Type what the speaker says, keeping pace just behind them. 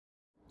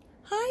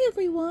Hi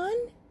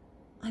everyone!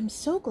 I'm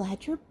so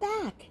glad you're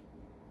back.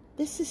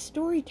 This is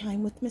story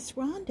time with Miss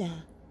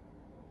Rhonda.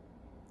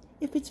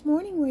 If it's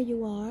morning where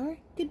you are,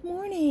 good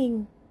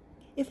morning.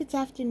 If it's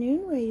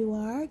afternoon where you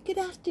are, good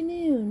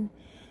afternoon.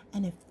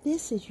 And if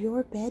this is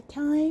your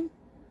bedtime,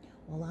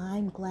 well,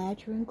 I'm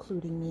glad you're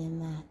including me in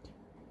that.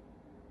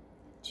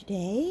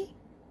 Today,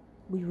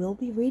 we will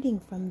be reading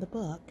from the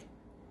book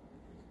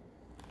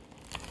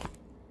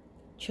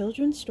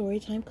Children's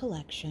Storytime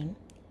Collection,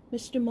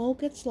 Mr. Mole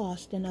Gets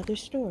Lost and Other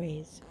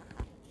Stories,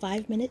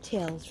 5-Minute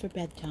Tales for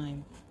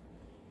Bedtime.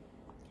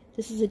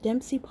 This is a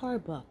Dempsey Parr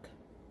book.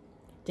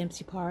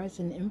 Dempsey Parr is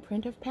an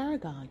imprint of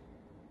Paragon.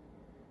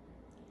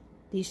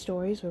 These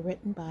stories were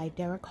written by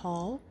Derek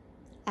Hall,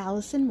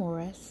 Allison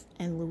Morris,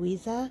 and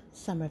Louisa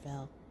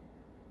Somerville.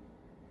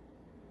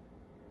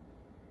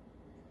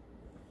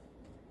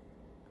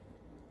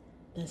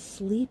 The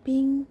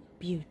Sleeping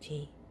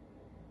Beauty.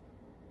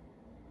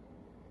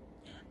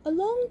 A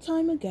long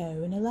time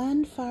ago, in a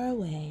land far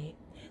away,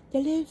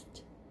 there lived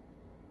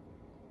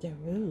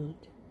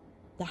Darude,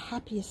 the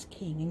happiest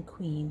king and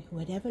queen who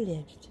had ever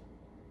lived.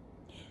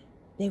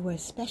 They were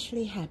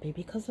especially happy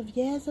because of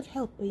years of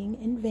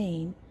helping in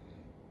vain.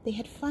 They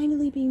had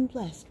finally been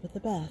blessed with the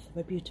birth of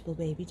a beautiful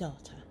baby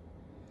daughter.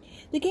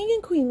 The king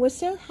and queen were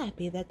so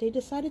happy that they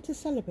decided to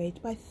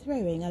celebrate by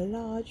throwing a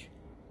large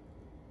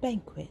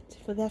banquet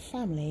for their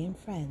family and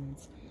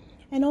friends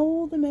and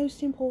all the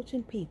most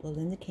important people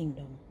in the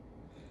kingdom.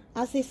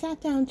 As they sat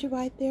down to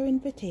write their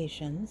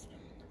invitations,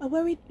 a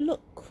worried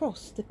look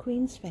crossed the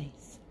queen's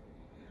face.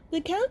 "The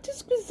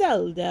Countess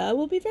Griselda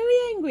will be very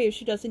angry if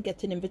she doesn't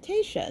get an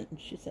invitation,"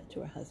 she said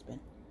to her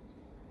husband.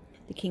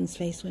 The king's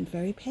face went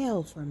very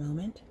pale for a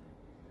moment.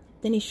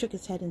 Then he shook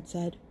his head and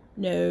said,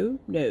 No,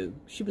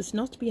 she must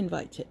not be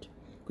invited.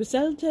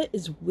 Griselda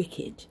is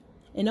wicked,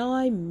 and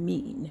I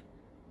mean.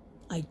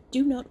 I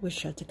do not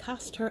wish her to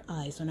cast her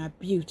eyes on our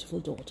beautiful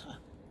daughter."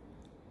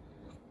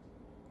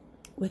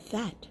 With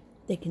that,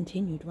 they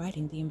continued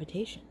writing the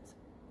invitations.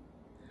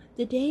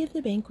 The day of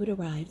the banquet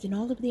arrived, and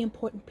all of the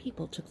important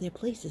people took their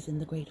places in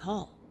the great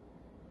hall.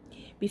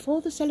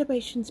 Before the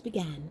celebrations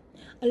began,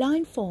 a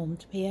line formed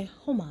to pay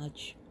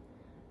homage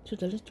to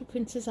the little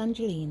Princess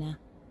Angelina,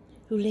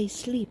 who lay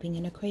sleeping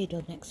in a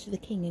cradle next to the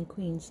king and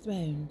queen's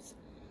thrones.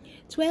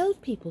 12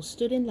 people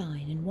stood in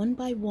line, and one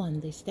by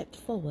one they stepped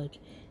forward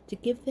to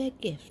give their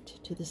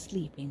gift to the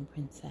sleeping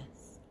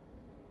princess.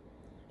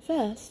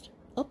 First,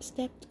 up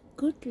stepped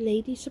good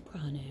Lady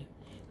Soprano,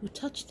 who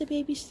touched the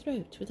baby's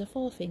throat with a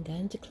forefinger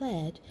and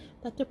declared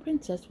that the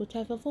princess would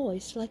have a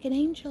voice like an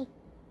angel.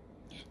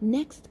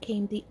 Next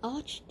came the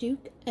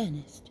Archduke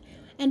Ernest,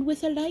 and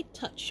with a light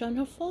touch on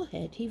her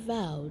forehead he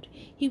vowed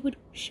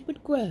she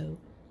would grow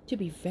to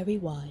be very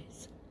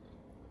wise.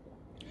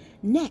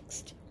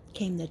 Next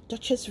came the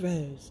Duchess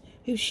Rose,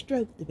 who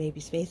stroked the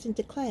baby's face and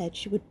declared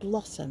she would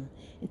blossom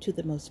into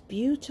the most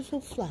beautiful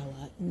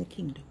flower in the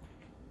kingdom.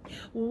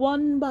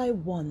 One by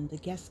one the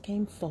guests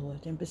came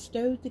forward and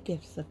bestowed the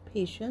gifts of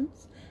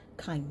patience,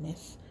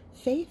 kindness,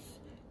 faith,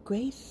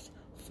 grace,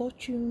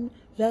 fortune,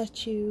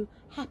 virtue,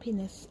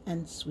 happiness,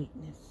 and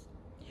sweetness.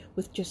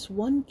 With just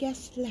one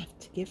guest left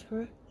to give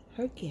her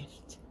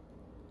gift,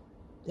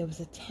 there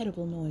was a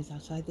terrible noise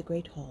outside the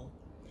great hall,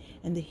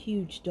 and the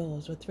huge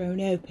doors were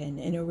thrown open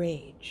in a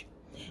rage.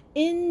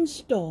 In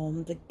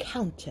stormed the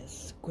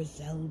Countess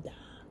Griselda.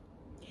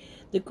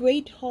 The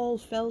great hall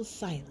fell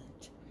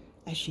silent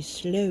as she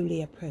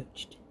slowly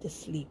approached the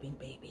sleeping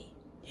baby.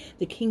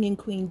 The king and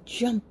queen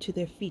jumped to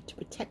their feet to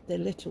protect their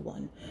little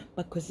one,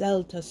 but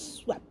Griselda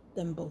swept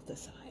them both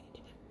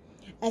aside.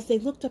 As they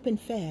looked up in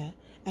fear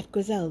at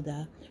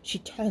Griselda, she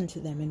turned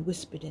to them and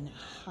whispered in a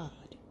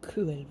hard,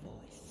 cruel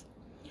voice,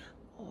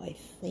 "I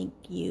think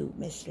you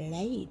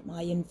mislaid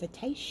my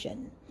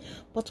invitation,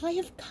 but I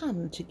have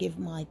come to give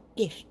my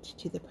gift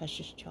to the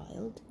precious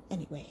child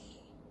anyway."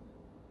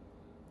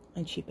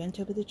 And she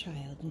bent over the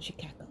child and she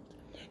cackled,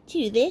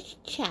 "To this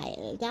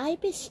child I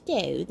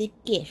bestow the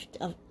gift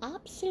of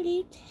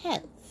absolute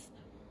health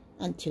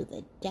until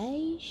the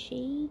day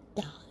she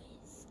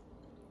dies."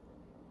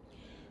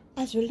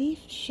 As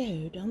relief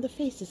showed on the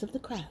faces of the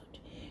crowd,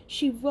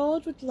 she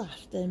roared with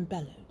laughter and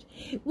bellowed,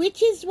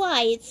 "Which is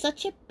why it's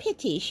such a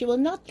pity she will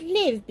not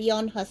live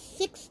beyond her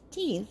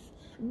 16th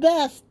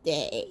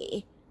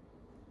birthday."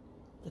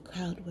 The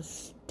crowd was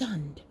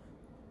stunned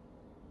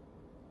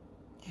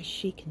as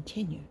she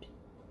continued,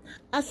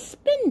 "A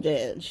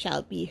spindle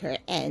shall be her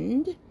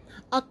end,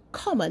 a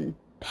common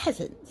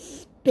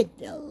peasant's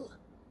spindle."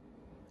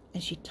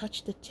 And she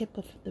touched the tip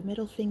of the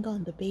middle finger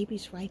on the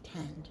baby's right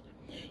hand.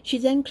 She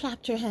then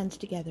clapped her hands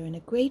together, and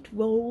a great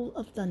roll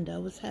of thunder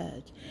was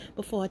heard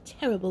before a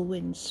terrible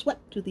wind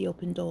swept through the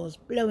open doors,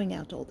 blowing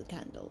out all the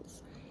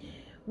candles.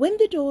 When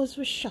the doors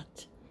were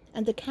shut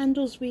and the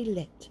candles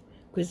relit,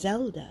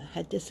 Griselda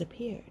had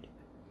disappeared,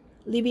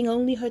 leaving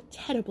only her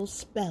terrible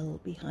spell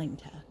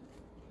behind her.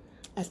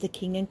 As the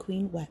king and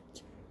queen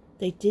wept,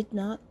 they did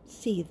not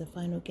see the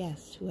final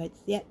guest who had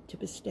yet to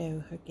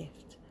bestow her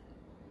gift.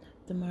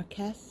 The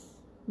Marquess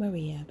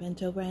Maria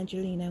bent over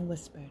Angelina and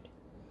whispered,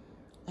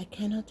 I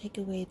cannot take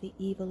away the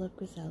evil of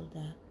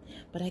Griselda,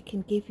 but I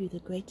can give you the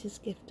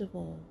greatest gift of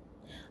all.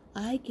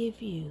 I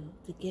give you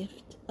the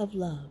gift of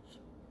love.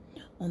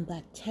 On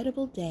that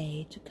terrible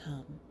day to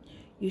come,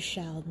 you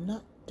shall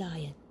not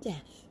die a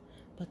death,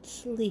 but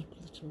sleep,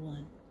 little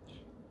one.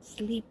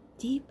 Sleep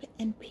deep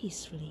and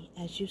peacefully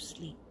as you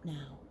sleep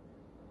now,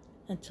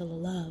 until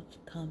love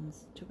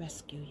comes to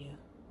rescue you.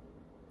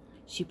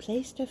 She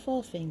placed her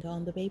forefinger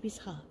on the baby's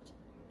heart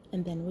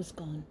and then was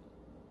gone.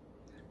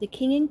 The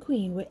king and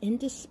queen were in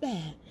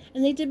despair,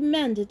 and they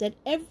demanded that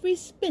every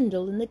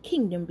spindle in the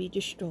kingdom be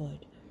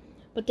destroyed.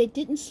 But they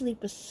didn't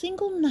sleep a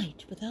single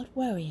night without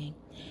worrying,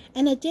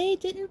 and a day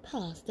didn't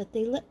pass that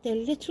they let their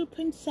little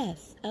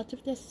princess out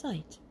of their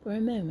sight for a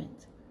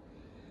moment.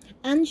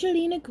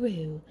 Angelina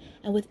grew,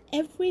 and with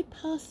every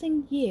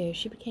passing year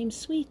she became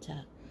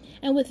sweeter,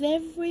 and with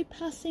every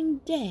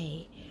passing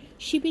day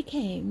she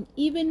became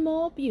even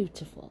more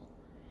beautiful.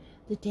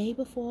 The day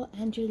before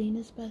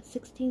Angelina's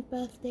 16th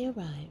birthday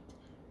arrived,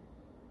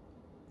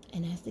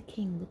 and as the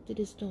king looked at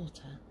his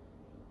daughter,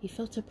 he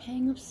felt a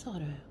pang of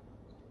sorrow,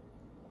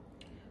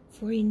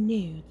 for he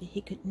knew that he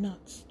could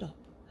not stop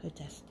her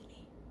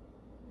destiny.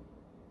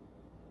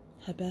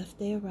 Her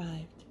birthday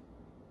arrived,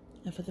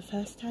 and for the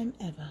first time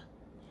ever,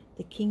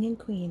 the king and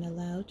queen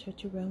allowed her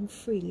to roam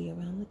freely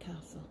around the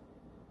castle.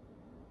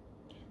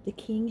 The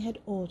king had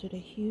ordered a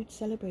huge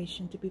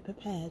celebration to be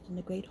prepared in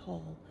the great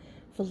hall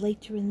for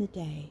later in the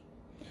day,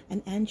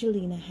 and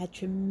Angelina had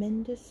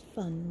tremendous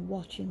fun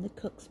watching the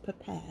cooks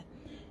prepare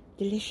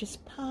delicious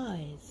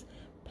pies,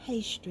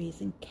 pastries,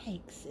 and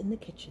cakes in the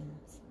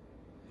kitchens.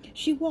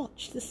 She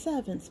watched the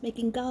servants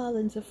making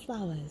garlands of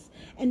flowers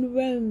and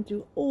roamed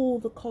through all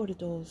the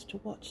corridors to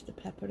watch the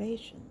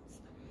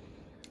preparations.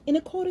 In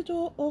a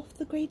corridor off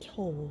the great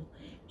hall,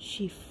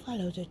 she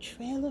followed a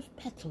trail of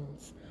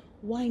petals,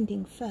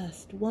 winding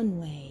first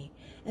one way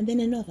and then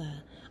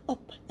another,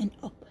 up and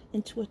up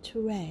into a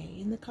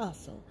terrace in the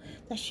castle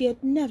that she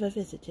had never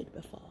visited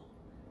before.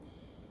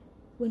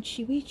 When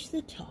she reached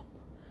the top,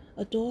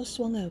 a door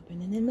swung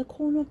open, and in the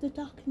corner of the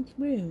darkened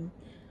room,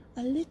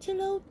 a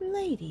little old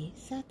lady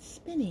sat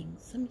spinning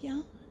some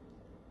yarn.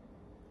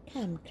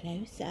 "Come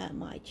closer,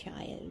 my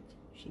child,"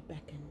 she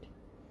beckoned.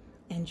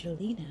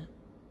 Angelina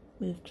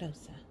moved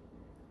closer.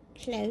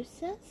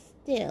 "Closer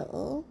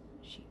still,"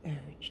 she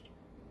urged.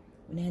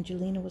 When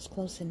Angelina was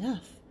close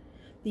enough,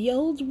 the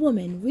old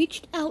woman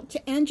reached out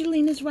to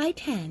Angelina's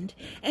right hand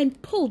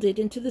and pulled it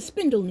into the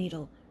spindle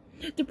needle.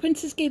 The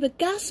princess gave a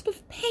gasp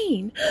of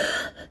pain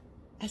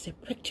as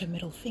it pricked her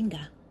middle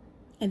finger,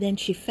 and then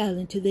she fell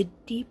into the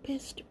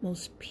deepest,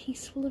 most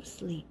peaceful of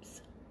sleeps.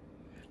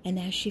 And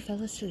as she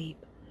fell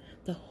asleep,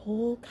 the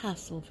whole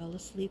castle fell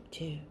asleep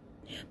too.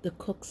 The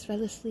cooks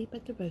fell asleep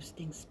at the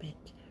roasting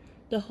spit.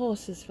 The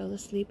horses fell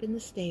asleep in the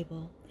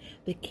stable.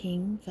 The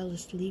king fell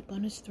asleep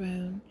on his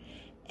throne.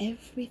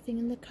 Everything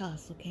in the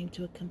castle came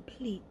to a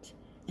complete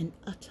and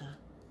utter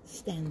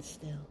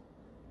standstill.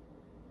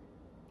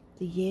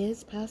 The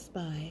years passed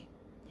by,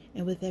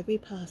 and with every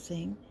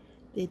passing,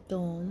 the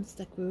thorns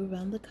that grew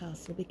around the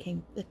castle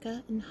became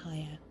thicker and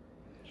higher,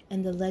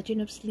 and the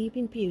legend of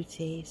Sleeping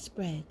Beauty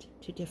spread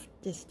to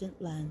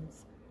distant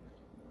lands.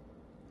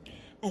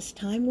 As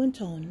time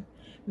went on,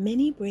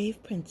 many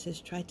brave princes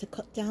tried to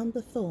cut down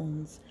the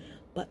thorns,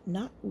 but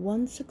not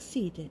one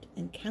succeeded,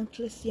 and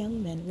countless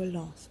young men were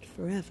lost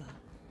forever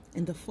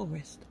in the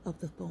forest of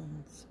the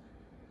thorns.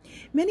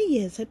 Many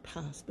years had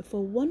passed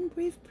before one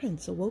brave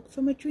prince awoke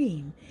from a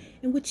dream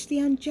in which the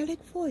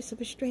angelic voice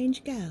of a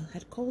strange girl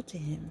had called to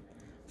him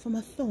from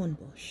a thorn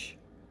bush.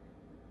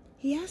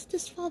 He asked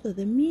his father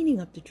the meaning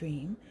of the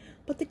dream,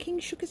 but the king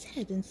shook his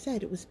head and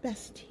said it was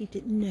best he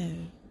didn't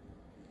know.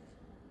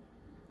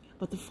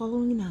 But the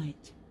following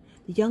night,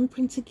 the young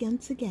prince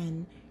once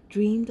again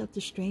dreamed of the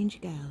strange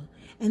girl,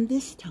 and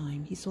this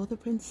time he saw the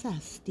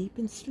princess deep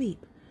in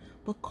sleep,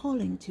 but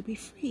calling to be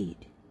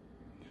freed.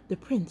 The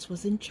prince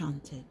was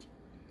enchanted.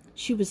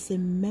 She was the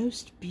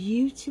most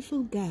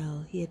beautiful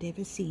girl he had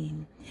ever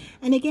seen,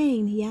 and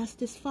again he asked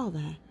his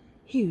father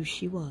who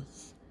she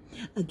was.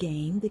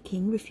 Again the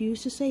king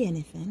refused to say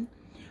anything,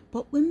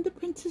 but when the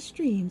prince's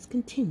dreams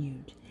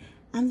continued,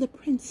 and the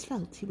prince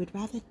felt he would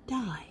rather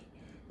die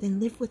than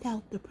live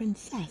without the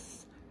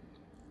princess,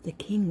 the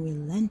king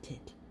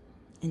relented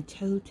and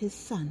told his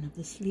son of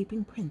the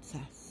sleeping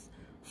princess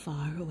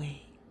far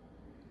away.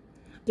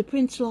 The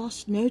prince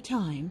lost no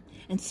time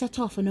and set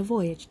off on a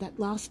voyage that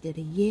lasted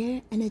a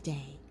year and a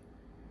day.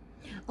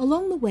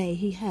 Along the way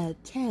he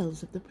heard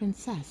tales of the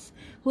princess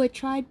who had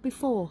tried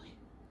before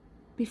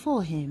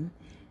him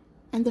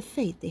and the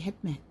fate they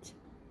had met.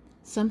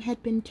 Some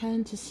had been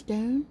turned to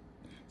stone,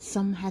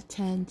 some had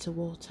turned to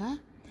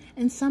water,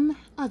 and some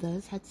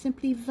others had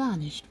simply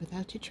vanished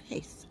without a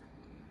trace.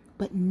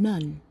 But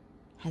none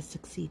had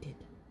succeeded.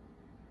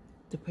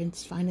 The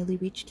prince finally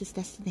reached his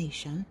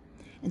destination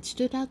and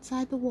stood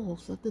outside the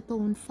walls of the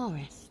thorn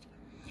forest.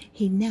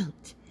 He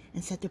knelt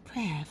and said a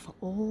prayer for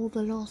all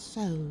the lost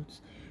souls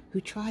who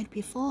tried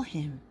before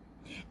him,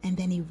 and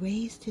then he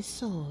raised his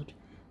sword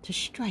to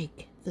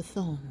strike the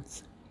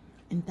thorns.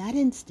 In that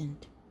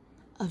instant,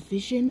 a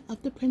vision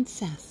of the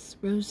princess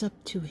rose up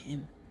to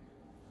him,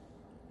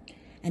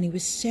 and he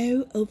was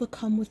so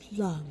overcome with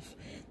love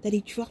that he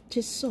dropped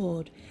his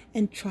sword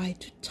and tried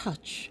to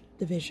touch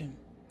the vision.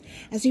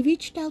 As he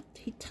reached out,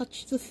 he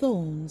touched the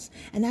thorns,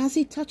 and as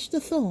he touched the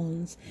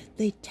thorns,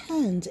 they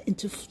turned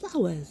into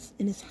flowers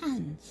in his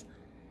hands.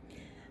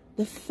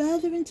 The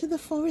further into the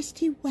forest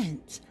he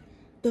went,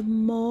 the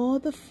more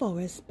the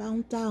forest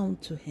bowed down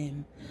to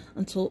him,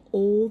 until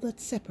all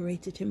that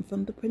separated him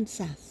from the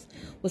princess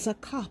was a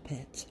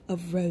carpet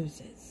of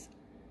roses.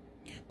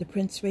 The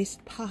prince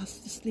raced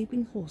past the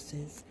sleeping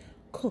horses,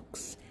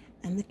 cooks,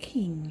 and the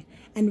king,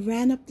 and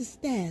ran up the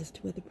stairs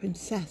to where the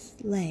princess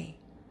lay.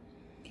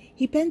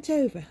 He bent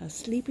over her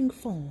sleeping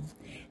form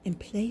and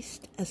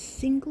placed a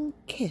single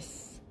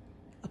kiss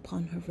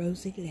upon her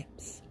rosy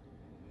lips.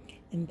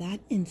 In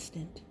that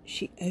instant,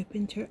 she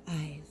opened her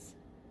eyes.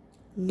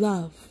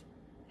 Love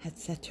had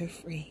set her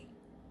free.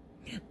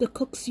 The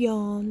cooks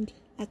yawned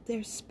at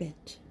their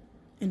spit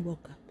and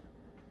woke up.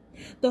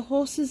 The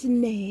horses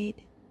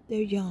neighed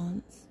their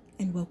yawns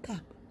and woke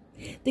up.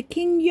 The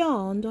king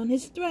yawned on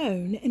his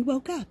throne and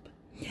woke up.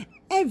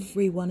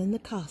 Everyone in the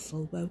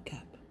castle woke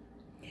up.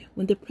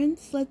 When the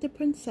prince led the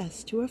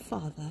princess to her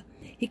father,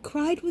 he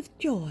cried with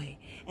joy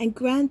and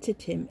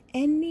granted him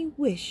any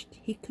wish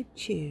he could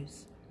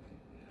choose.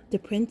 The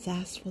prince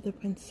asked for the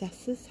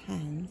princess's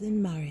hand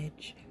in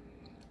marriage,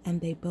 and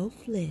they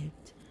both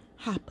lived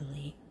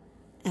happily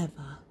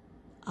ever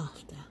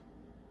after.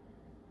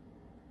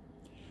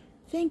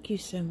 Thank you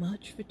so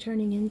much for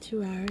turning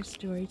into our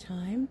story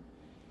time.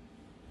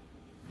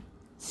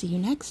 See you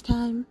next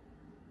time.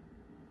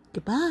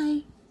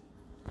 Goodbye.